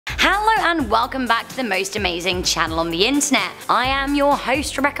Hello and welcome back to the most amazing channel on the internet. I am your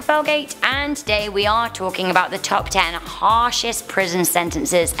host Rebecca Felgate, and today we are talking about the top 10 harshest prison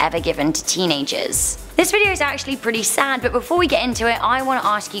sentences ever given to teenagers. This video is actually pretty sad, but before we get into it, I want to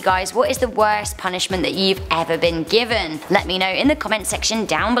ask you guys, what is the worst punishment that you've ever been given? Let me know in the comment section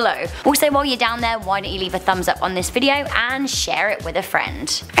down below. Also, while you're down there, why don't you leave a thumbs up on this video and share it with a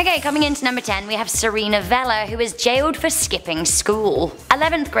friend. Okay, coming into number 10, we have Serena Vella, who is jailed for skipping school.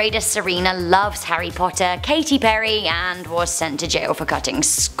 11th grader Serena loves Harry Potter, Katy Perry, and was sent to jail for cutting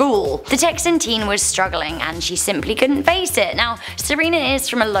school. The Texan teen was struggling and she simply couldn't face it. Now, Serena is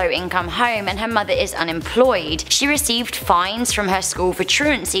from a low-income home and her mother is unemployed. She received fines from her school for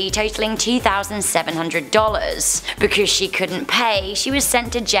truancy totaling $2,700. Because she couldn't pay, she was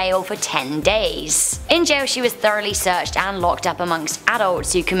sent to jail for 10 days. In jail, she was thoroughly searched and locked up amongst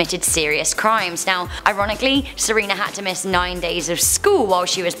adults who committed serious crimes. Now, ironically, Serena had to miss 9 days of school while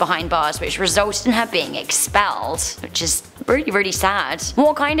she was behind bars, which resulted in her being expelled, which is really sad.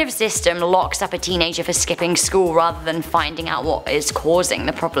 What kind of system locks up a teenager for skipping school rather than finding out what is causing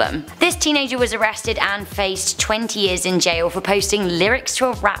the problem? This teenager was arrested and faced 20 years in jail for posting lyrics to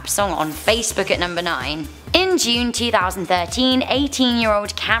a rap song on Facebook at number 9. In June 2013,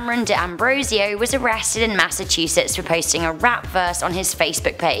 18-year-old Cameron D'Ambrosio was arrested in Massachusetts for posting a rap verse on his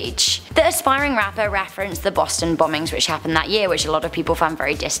Facebook page. The aspiring rapper referenced the Boston bombings which happened that year, which a lot of people found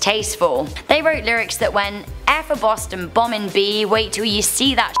very distasteful. They wrote lyrics that went, "F a Boston bombing B, wait till you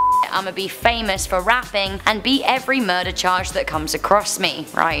see that shit, I'ma be famous for rapping and beat every murder charge that comes across me,"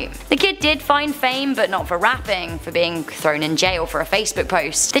 right? The kid did find fame, but not for rapping, for being thrown in jail for a Facebook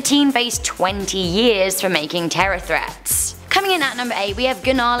post. The teen faced 20 years for making terror threats. Coming in at number 8, we have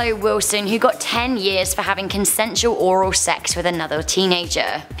Gonalo Wilson, who got 10 years for having consensual oral sex with another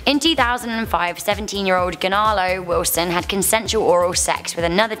teenager. In 2005, 17-year-old Gonalo Wilson had consensual oral sex with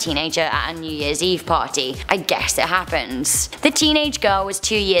another teenager at a New Year's Eve party. I guess it happens. The teenage girl was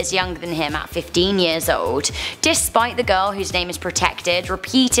 2 years younger than him at 15 years old. Despite the girl, whose name is protected,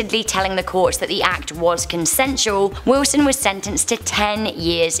 repeatedly telling the courts that the act was consensual, Wilson was sentenced to 10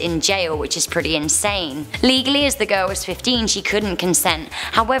 years in jail, which is pretty insane. Legally, as the girl was 15, she couldn't consent.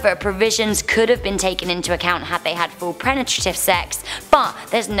 However, provisions could have been taken into account had they had full penetrative sex, but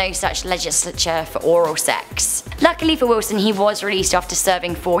there's no such legislature for oral sex. Luckily for Wilson, he was released after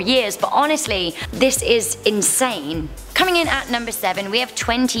serving 4 years, but honestly, this is insane. Coming in at number 7, we have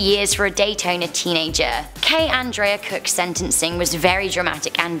 20 years for a Daytona teenager. Kay Andrea Cook's sentencing was very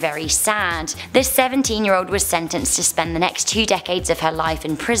dramatic and very sad. This 17-year-old was sentenced to spend the next 2 decades of her life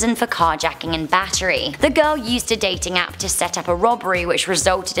in prison for carjacking and battery. The girl used a dating app to set up a robbery which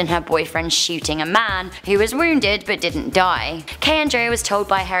resulted in her boyfriend shooting a man, who was wounded but didn't die. Kay Andrea was told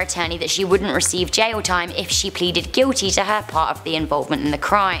by her attorney that she wouldn't receive jail time if she pleaded guilty to her part of the involvement in the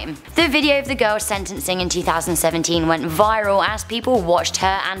crime. The video of the girl's sentencing in 2017 went viral as people watched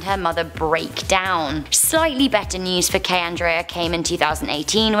her and her mother break down. Slightly better news for Kay Andrea came in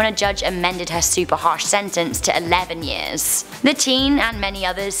 2018 when a judge amended her super harsh sentence to 11 years. The teen and many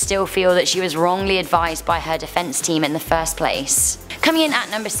others still feel that she was wrongly advised by her defense team in the first place. Coming in at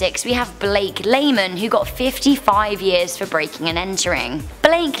number 6, we have Blake Lehman, who got 55 years for breaking and entering.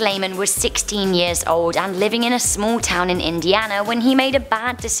 Blake Lehman was 16 years old and living in a small town in Indiana when he made a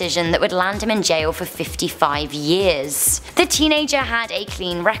bad decision that would land him in jail for 55 years. The teenager had a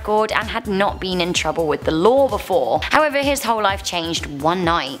clean record and had not been in trouble with the law before. However, his whole life changed one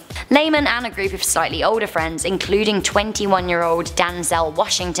night. Lehman and a group of slightly older friends, including 21-year-old Danzel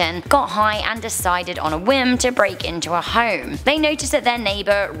Washington, got high and decided on a whim to break into a home. They noticed that their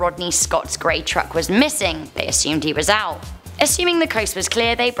neighbor Rodney Scott's grey truck was missing. They assumed he was out. Assuming the coast was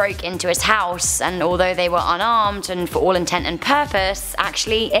clear, they broke into his house, and although they were unarmed and for all intent and purpose,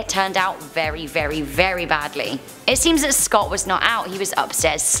 actually it turned out very badly. It seems that Scott was not out, he was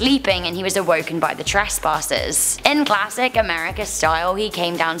upstairs sleeping and he was awoken by the trespassers. In classic America style, he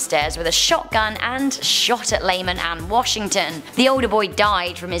came downstairs with a shotgun and shot at Lehman and Washington. The older boy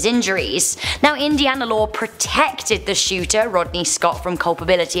died from his injuries. Now, Indiana law protected the shooter, Rodney Scott, from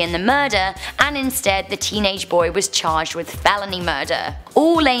culpability in the murder, and instead the teenage boy was charged with felony murder.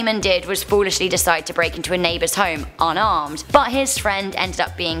 All Lehman did was foolishly decide to break into a neighbor's home unarmed, but his friend ended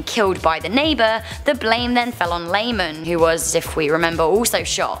up being killed by the neighbor. The blame then fell on Lehman, who was, if we remember, also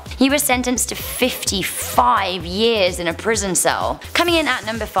shot. He was sentenced to 55 years in a prison cell. Coming in at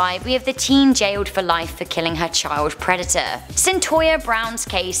number 5, we have the teen jailed for life for killing her child predator. Cyntoia Brown's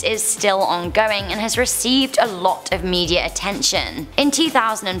case is still ongoing and has received a lot of media attention. In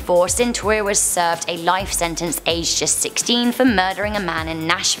 2004, Cyntoia was served a life sentence aged just 16 14 for murdering a man in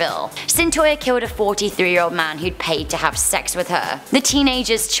Nashville. Cyntoia killed a 43-year-old man who'd paid to have sex with her. The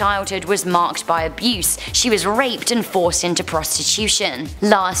teenager's childhood was marked by abuse. She was raped and forced into prostitution.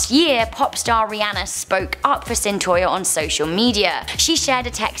 Last year, pop star Rihanna spoke up for Cyntoia on social media. She shared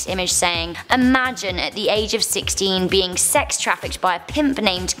a text image saying, "Imagine at the age of 16 being sex trafficked by a pimp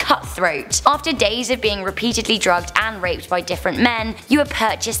named Cutthroat. After days of being repeatedly drugged and raped by different men, you were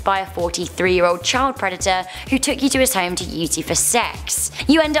purchased by a 43-year-old child predator who took you to his home to use you for sex.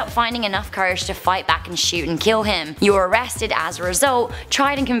 You end up finding enough courage to fight back and shoot and kill him. You were arrested as a result,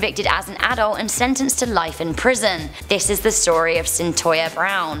 tried and convicted as an adult, and sentenced to life in prison. This is the story of Cyntoia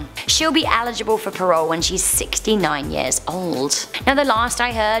Brown. She'll be eligible for parole when she's 69 years old." Now, the last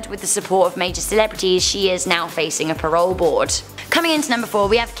I heard, with the support of major celebrities, she is now facing a parole board. Coming into number 4,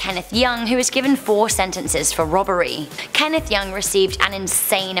 we have Kenneth Young, who was given 4 sentences for robbery. Kenneth Young received an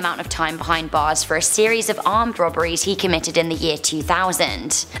insane amount of time behind bars for a series of armed robberies he committed in the year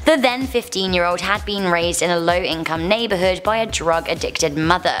 2000. The then 15-year-old had been raised in a low-income neighborhood by a drug-addicted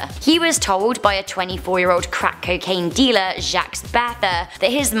mother. He was told by a 24-year-old crack cocaine dealer, Jacques Batha,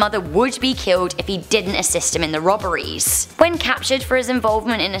 that his mother would be killed if he didn't assist him in the robberies. When captured for his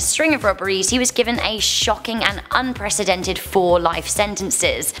involvement in a string of robberies, he was given a shocking and unprecedented 4 life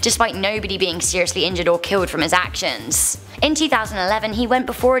sentences, despite nobody being seriously injured or killed from his actions. In 2011, he went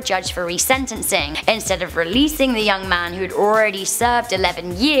before a judge for resentencing. Instead of releasing the young man who had already served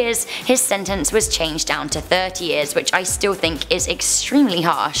 11 years, his sentence was changed down to 30 years, which I still think is extremely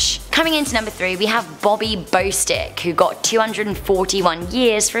harsh. Coming into number 3, we have Bobby Bostick, who got 241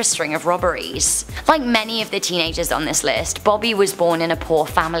 years for a string of robberies. Like many of the teenagers on this list, Bobby was born in a poor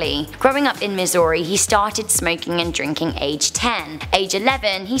family. Growing up in Missouri, he started smoking and drinking age 10. Age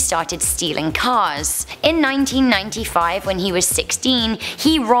 11, he started stealing cars. In 1995, when he was 16,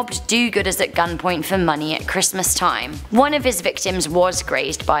 he robbed do-gooders at gunpoint for money at Christmas time. One of his victims was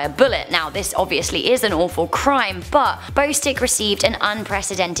grazed by a bullet. Now, this obviously is an awful crime, but Bostick received an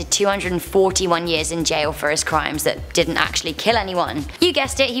unprecedented 241 years in jail for his crimes that didn't actually kill anyone. You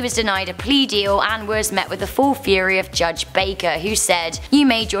guessed it, he was denied a plea deal and was met with the full fury of Judge Baker, who said, "You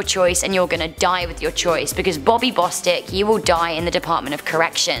made your choice and you're gonna die with your choice, because Bobby Bostick, you will die in the Department of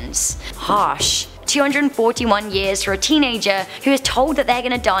Corrections." Harsh. 241 years for a teenager who is told that they're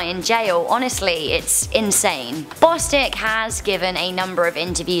gonna die in jail. Honestly, it's insane. Bostick has given a number of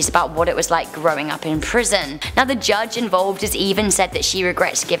interviews about what it was like growing up in prison. Now, the judge involved has even said that she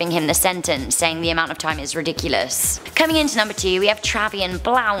regrets giving him the sentence, saying the amount of time is ridiculous. Coming into number 2, we have Travian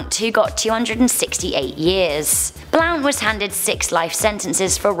Blount, who got 268 years. Blount was handed 6 life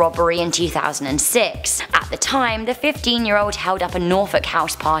sentences for robbery in 2006. At the time, the 15-year-old held up a Norfolk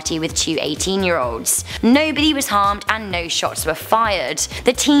house party with 2 18-year-olds. Nobody was harmed and no shots were fired.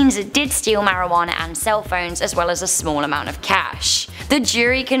 The teens did steal marijuana and cell phones, as well as a small amount of cash. The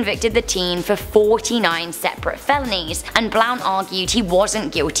jury convicted the teen for 49 separate felonies, and Blount argued he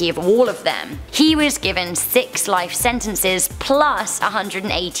wasn't guilty of all of them. He was given 6 life sentences plus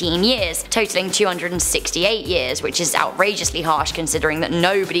 118 years, totaling 268 years, which is outrageously harsh considering that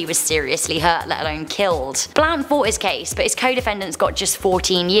nobody was seriously hurt, let alone killed. Blount fought his case, but his co-defendants got just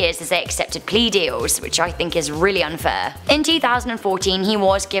 14 years as they accepted plea deals, which I think is really unfair. In 2014, he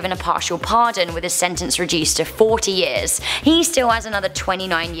was given a partial pardon with his sentence reduced to 40 years. He still has another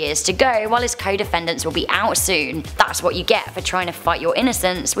 29 years to go, while his co-defendants will be out soon. That's what you get for trying to fight your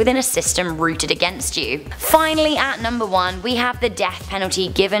innocence within a system rooted against you. Finally, at number 1, we have the death penalty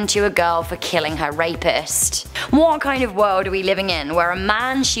given to a girl for killing her rapist. What kind of world are we living in, where a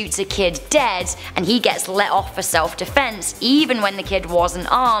man shoots a kid dead and he gets let off for self-defense even when the kid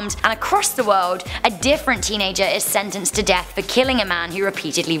wasn't armed, and across the world, a different teenager is sentenced to death for killing a man who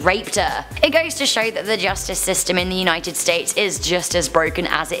repeatedly raped her? It goes to show that the justice system in the United States is just as broken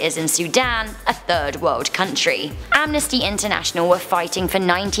as it is in Sudan, a third world country. Amnesty International were fighting for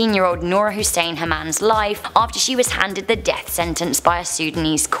 19-year-old Noura Hussein Haman's life after she was handed the death sentence by a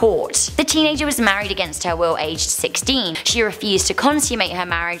Sudanese court. The teenager was married against her will aged 16. She refused to consummate her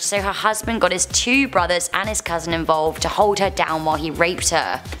marriage, so her husband got his 2 brothers and his cousin involved to hold her down while he raped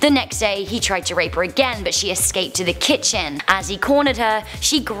her. The next day, he tried to rape her again, but she escaped to the kitchen. As he cornered her,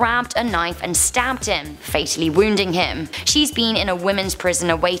 she grabbed a knife and stabbed him, fatally wounding him. She's been in a women's prison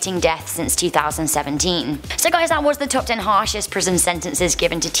awaiting death since 2017. So guys, that was the top 10 harshest prison sentences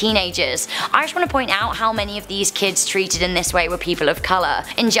given to teenagers. I just want to point out how many of these kids treated in this way were people of colour.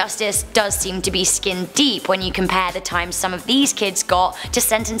 Injustice does seem to be skin deep when you compare the time some of these kids got to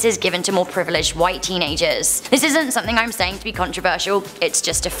sentences given to more privileged white teenagers. This isn't something I'm saying to be controversial, it's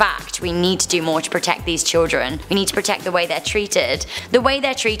just a fact. We need to do more to protect these children. We need to protect the way they're treated. The way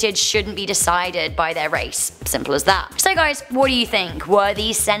they're treated shouldn't be decided by their race. Simple as that. So guys, what do you think? Were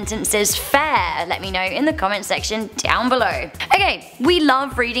these sentences fair? Let me know in the comment section down below. Okay, we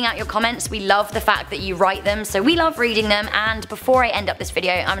love reading out your comments. We love the fact that you write them, so we love reading them. And before I end up this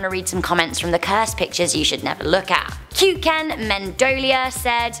video, I'm gonna read some comments from the cursed pictures you should never look at. Cute Ken Mendolia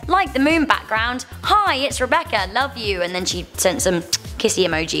said, like the moon background, hi, it's Rebecca, love you, and then she sent some kissy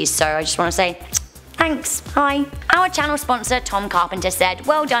emojis, so I just want to say thanks, hi. Our channel sponsor Tom Carpenter said,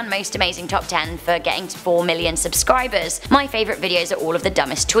 well done most amazing top 10 for getting to 4 million subscribers. My favourite videos are all of the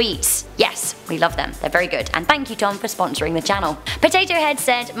dumbest tweets. Yes, we love them, they're very good, and thank you Tom for sponsoring the channel. Potato Head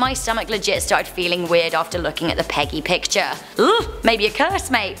said, my stomach legit started feeling weird after looking at the Peggy picture. Ugh, maybe a curse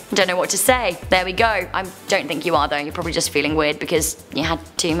mate. Don't know what to say. There we go. I don't think you are though, you're probably just feeling weird because you had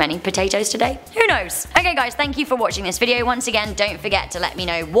too many potatoes today. Who knows? Okay guys, thank you for watching this video. Once again, don't forget to let me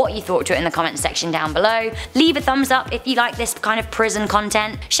know what you thought to it in the comments section down below. Leave a thumbs up if you like this kind of prison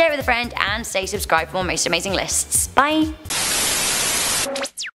content, share it with a friend, and stay subscribed for more most amazing lists. Bye!